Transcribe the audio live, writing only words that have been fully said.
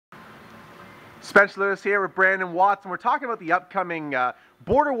Spencer Lewis here with Brandon Watson. We're talking about the upcoming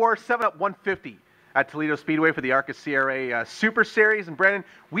Border War 7-Up 150 at Toledo Speedway for the ARCA CRA Super Series. And Brandon,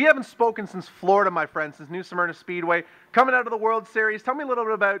 we haven't spoken since Florida, my friend, since New Smyrna Speedway. Coming out of the World Series, tell me a little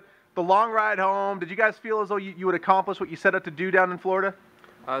bit about the long ride home. Did you guys feel as though you would accomplish what you set out to do down in Florida?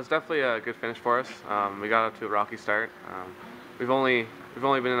 It was definitely a good finish for us. We got out to a rocky start. We've only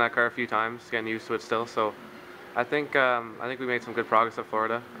been in that car a few times, getting used to it still. So I think we made some good progress at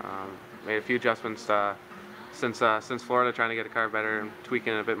Florida. Made a few adjustments since Florida, trying to get the car better and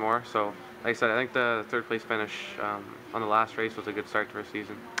tweaking it a bit more. So, like I said, I think the third place finish on the last race was a good start to our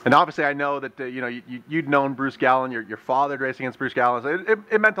season. And obviously, I know that you'd known Bruce Gowland. Your father had raced against Bruce Gowland. So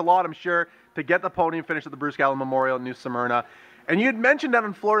it meant a lot, I'm sure, to get the podium finish at the Bruce Gowland Memorial in New Smyrna. And you had mentioned down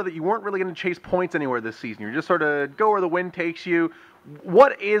in Florida that you weren't really going to chase points anywhere this season. You're just sort of go where the wind takes you.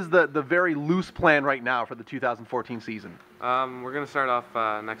 What is the very loose plan right now for the 2014 season? We're going to start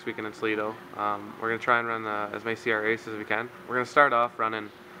off next weekend in Toledo. We're going to try and run as many CRA races as we can. We're going to start off running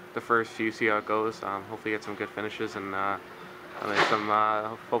the first few, see how it goes. Hopefully get some good finishes and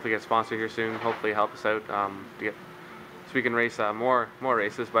hopefully get sponsored here soon. Hopefully help us out so we can race more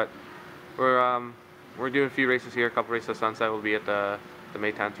races. But we're doing a few races here. A couple races at Sunset. We'll be at the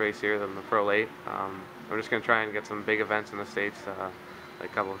May 10th race here, the Pro Late. We're just going to try and get some big events in the States, like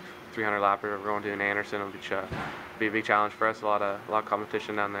a couple 300 lapper. We're going to Anderson. It'll be a big challenge for us. A lot of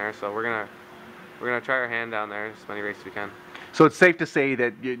competition down there. So we're gonna try our hand down there, as many races as we can. So it's safe to say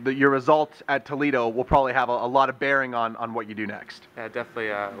that your results at Toledo will probably have a lot of bearing on what you do next. Yeah, definitely.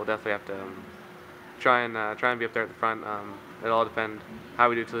 We'll definitely have to try and be up there at the front. It'll all depend how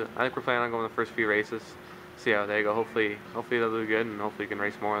we do. I think we're planning on going the first few races, see how they go. Hopefully they'll do good, and hopefully we can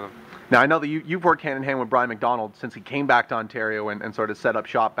race more of them. Now, I know that you've worked hand in hand with Brian McDonald since he came back to Ontario and sort of set up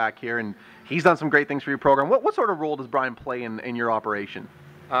shop back here, and he's done some great things for your program. What sort of role does Brian play in your operation?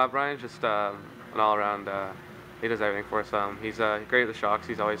 Brian's just an all-around. He does everything for us. He's great at the shocks.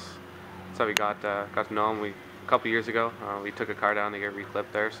 That's how we got to know him. A couple years ago, we took a car down to get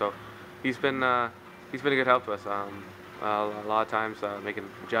reclipped there. So he's been a good help to us. A lot of times making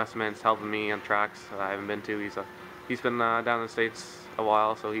adjustments, helping me on tracks I haven't been to. He's been down in the States a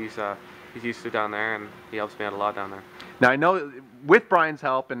while, so he's used to it down there, and he helps me out a lot down there. Now, I know with Brian's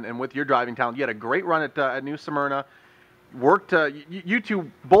help and with your driving talent, you had a great run at New Smyrna. You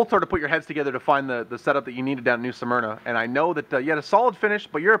two both sort of put your heads together to find the setup that you needed down at New Smyrna, and I know that you had a solid finish,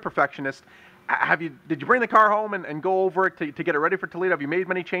 but you're a perfectionist. Did you bring the car home and go over it to get it ready for Toledo? Have you made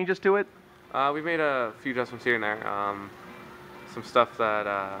many changes to it? We made a few adjustments here and there. Some stuff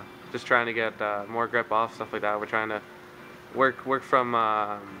that just trying to get more grip off, stuff like that. We're trying to work from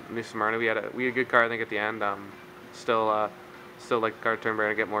New Smyrna. We had a good car, I think, at the end. Still like the car to turn better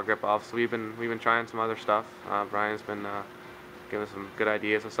and get more grip off. So we've been trying some other stuff. Brian's been giving us some good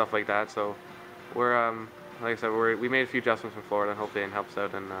ideas and stuff like that. So we're like I said, we made a few adjustments from Florida, and hopefully it helps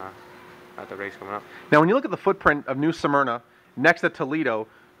out at the race coming up. Now, when you look at the footprint of New Smyrna next to Toledo,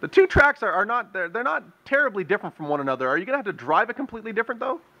 the two tracks are not they're not terribly different from one another. Are you gonna have to drive it completely different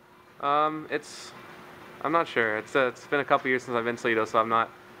though? I'm not sure. It's been a couple years since I've been to Toledo, so I'm not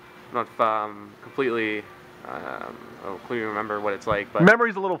completely I don't completely remember what it's like. But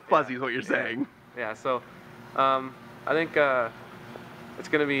memory's a little fuzzy, is what you're saying. Yeah. So I think it's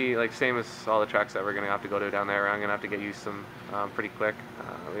gonna be like same as all the tracks that we're gonna have to go to down there. I'm gonna have to get used to them pretty quick.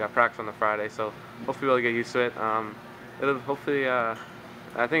 We got practice on the Friday, so hopefully we'll get used to it. It'll hopefully.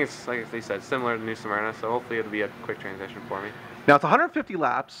 I think it's, like they said, similar to New Smyrna, so hopefully it'll be a quick transition for me. Now, it's 150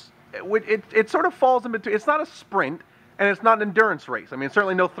 laps. It sort of falls in between. It's not a sprint, and it's not an endurance race. I mean, it's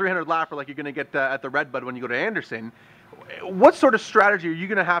certainly no 300 lapper like you're going to get at the Redbud when you go to Anderson. What sort of strategy are you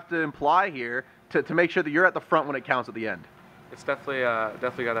going to have to imply here to make sure that you're at the front when it counts at the end? It's definitely got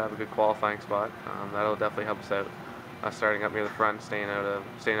to have a good qualifying spot. That'll definitely help us out. Starting up near the front, staying out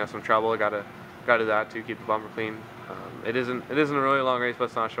of some trouble. Got to do that to keep the bumper clean. It isn't a really long race, but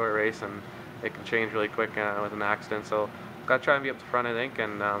it's not a short race, and it can change really quick with an accident. So got to try and be up the front, I think,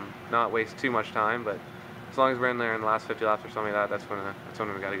 and not waste too much time. But as long as we're in there in the last 50 laps or something like that, that's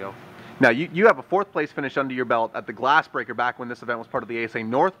when we got to go. Now you have a 4th place finish under your belt at the Glassbreaker back when this event was part of the ASA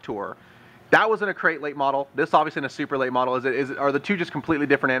North Tour. That was in a crate late model. This obviously in a super late model. Are the two just completely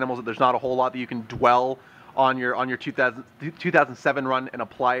different animals? That there's not a whole lot that you can dwell on your 2007 run and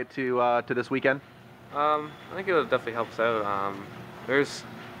apply it to this weekend? I think it'll definitely help us out. There's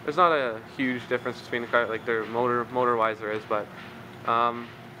not a huge difference between the car, like their motor-wise there is, but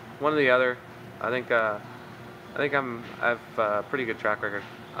one or the other. I think I've a pretty good track record.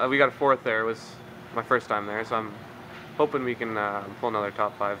 We got a 4th there. It was my first time there, so I'm hoping we can pull another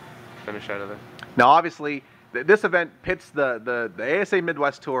top 5 finish out of it. Now, obviously, this event pits the ASA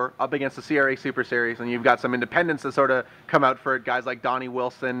Midwest Tour up against the CRA Super Series, and you've got some independents that sort of come out for it, guys like Donnie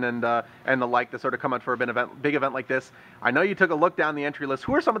Wilson and the like that sort of come out for a big event like this. I know you took a look down the entry list.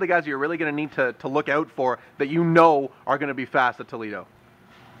 Who are some of the guys you're really going to need to look out for that you know are going to be fast at Toledo?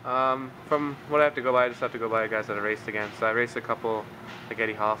 From what I have to go by, I just have to go by guys that I raced against. I raced a couple like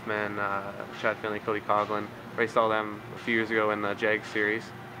Eddie Hoffman, Chad Finley, Cody Coughlin. Raced all them a few years ago in the Jag series.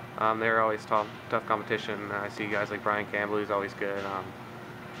 They're always tough competition. I see guys like Brian Campbell, who's always good.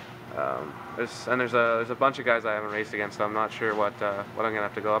 There's a bunch of guys I haven't raced against, so I'm not sure what I'm gonna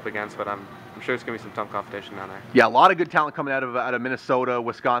have to go up against, but I'm sure it's gonna be some tough competition down there. Yeah, a lot of good talent coming out of Minnesota,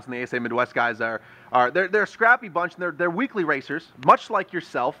 Wisconsin. The ASA Midwest guys they're a scrappy bunch, and they're weekly racers, much like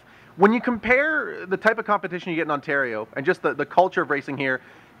yourself. When you compare the type of competition you get in Ontario and just the culture of racing here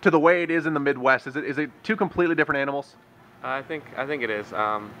to the way it is in the Midwest, is it two completely different animals? I think it is.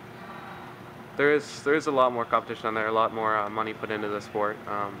 There is a lot more competition on there, a lot more money put into the sport.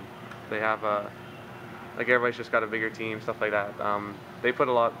 They have like everybody's just got a bigger team, stuff like that. They put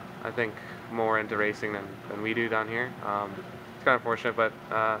a lot, I think, more into racing than we do down here. It's kind of fortunate, but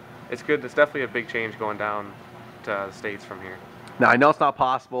it's good. It's definitely a big change going down to the States from here. Now, I know it's not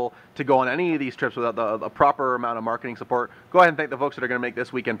possible to go on any of these trips without the proper amount of marketing support. Go ahead and thank the folks that are going to make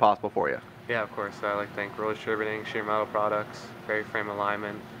this weekend possible for you. Yeah, of course. I'd like to thank Roller Distributing, Sheer Metal Products, Fairy Frame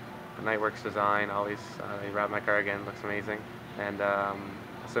Alignment, Nightworks Design. Always, they wrap my car again. Looks amazing. And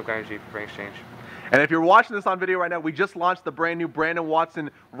Silk Energy for Frame Exchange. And if you're watching this on video right now, we just launched the brand new Brandon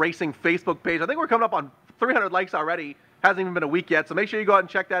Watson Racing Facebook page. I think we're coming up on 300 likes already. Hasn't even been a week yet, so make sure you go out and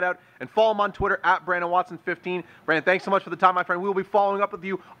check that out and follow him on Twitter at BrandonWatson15. Brandon, thanks so much for the time, my friend. We'll be following up with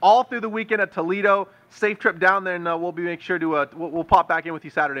you all through the weekend at Toledo. Safe trip down there, and we'll be make sure to we'll pop back in with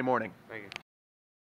you Saturday morning. Thank you.